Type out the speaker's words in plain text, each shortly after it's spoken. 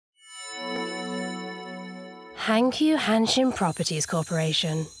Hankyu Hanshin Properties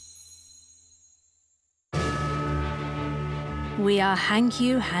Corporation. We are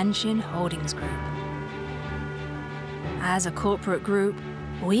Hankyu Hanshin Holdings Group. As a corporate group,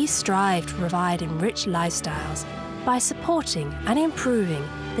 we strive to provide enriched lifestyles by supporting and improving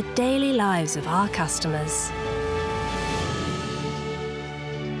the daily lives of our customers.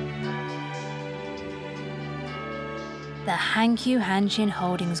 The Hankyu Hanshin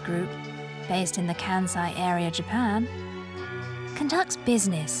Holdings Group, based in the Kansai area, Japan, conducts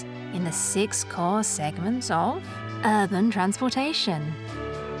business in the 6 core segments of urban transportation,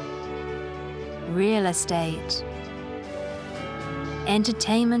 real estate,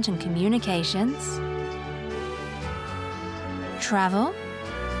 entertainment and communications, travel,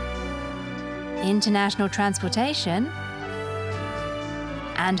 international transportation,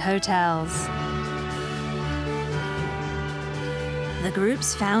 and hotels. The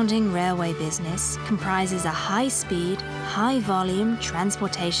group's founding railway business comprises a high-speed, high-volume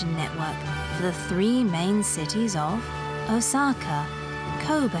transportation network for the 3 main cities of Osaka,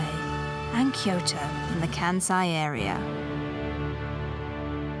 Kobe, and Kyoto in the Kansai area.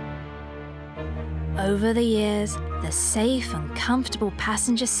 Over the years, the safe and comfortable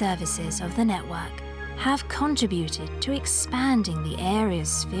passenger services of the network have contributed to expanding the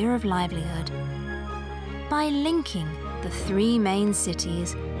area's sphere of livelihood by linking the 3 main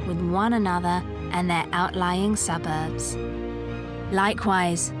cities with one another and their outlying suburbs.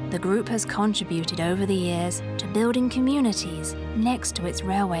 Likewise, the group has contributed over the years to building communities next to its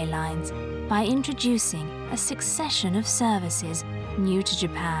railway lines by introducing a succession of services new to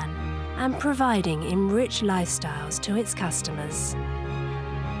Japan and providing enriched lifestyles to its customers.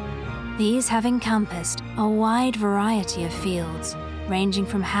 These have encompassed a wide variety of fields, ranging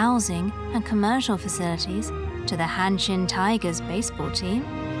from housing and commercial facilities to the Hanshin Tigers baseball team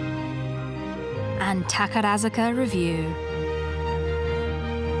and Takarazuka Review.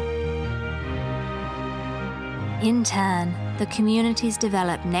 In turn, the communities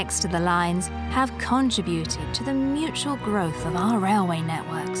developed next to the lines have contributed to the mutual growth of our railway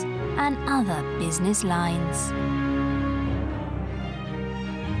networks and other business lines.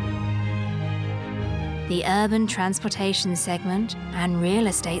 The urban transportation segment and real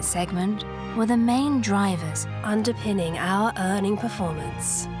estate segment were the main drivers Underpinning our earning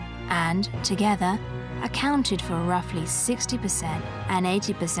performance. and, together, accounted for roughly 60% and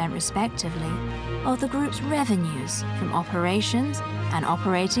 80% respectively of the group's revenues from operations and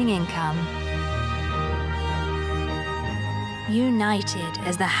operating income. United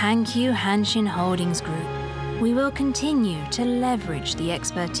as the Hankyu Hanshin Holdings Group, we will continue to leverage the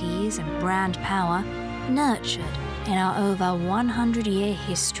expertise and brand power nurtured in our over 100-year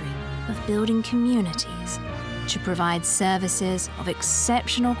history of building communities to provide services of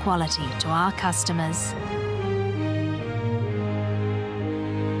exceptional quality to our customers.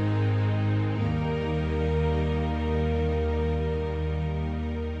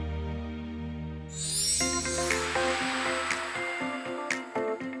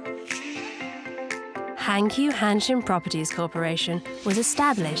 Hankyu Hanshin Properties Corporation was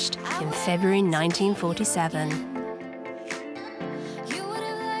established in February 1947.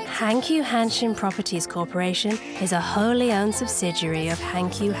 Hankyu Hanshin Properties Corporation is a wholly owned subsidiary of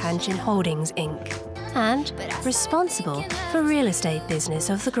Hankyu Hanshin Holdings Inc. and responsible for real estate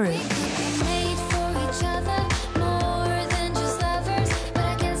business of the group.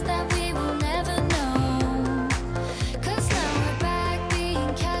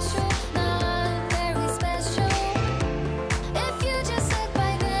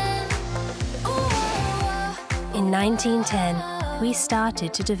 In 1910, we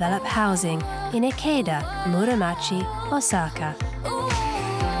started to develop housing in Ikeda, Muramachi, Osaka.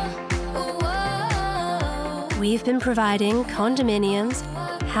 We've been providing condominiums,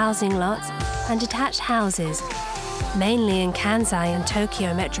 housing lots, and detached houses, mainly in Kansai and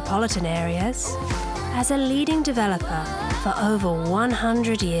Tokyo metropolitan areas, as a leading developer for over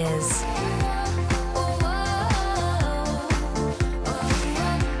 100 years.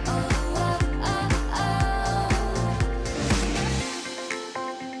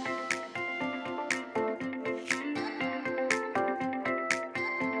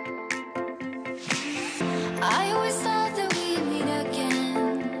 I always thought that we'd meet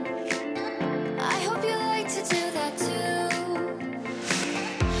again. I hope you like to do that too.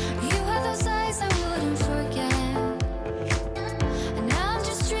 You had those eyes I wouldn't forget, and now I'm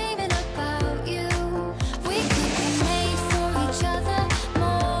just dreaming about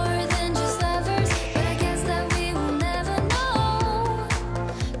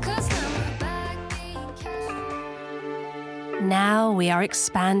we are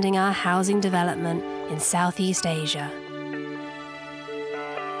expanding our housing development in Southeast Asia.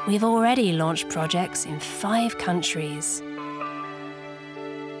 We've already launched projects in 5 countries.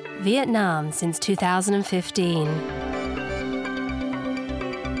 Vietnam since 2015.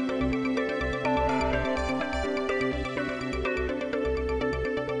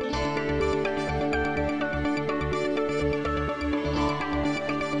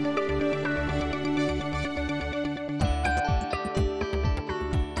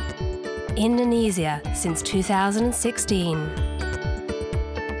 Indonesia since 2016.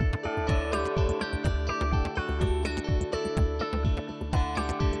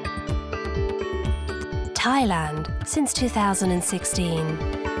 Thailand since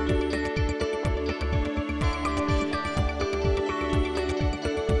 2016.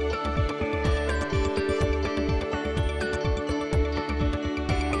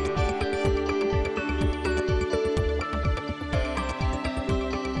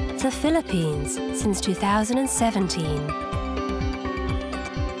 The Philippines since 2017.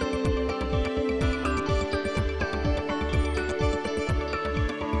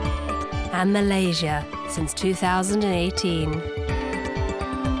 And Malaysia since 2018.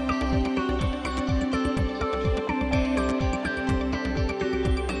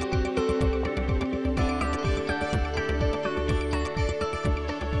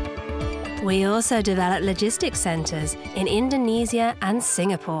 We also develop logistics centers in Indonesia and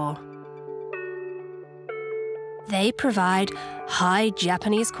Singapore. They provide high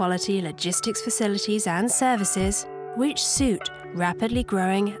Japanese quality logistics facilities and services which suit rapidly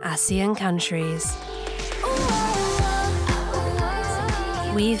growing ASEAN countries.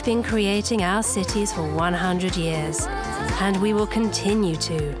 We've been creating our cities for 100 years, and we will continue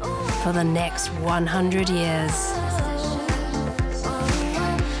to for the next 100 years.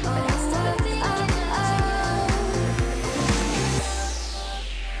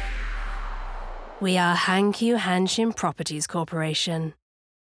 We are Hankyu Hanshin Properties Corporation.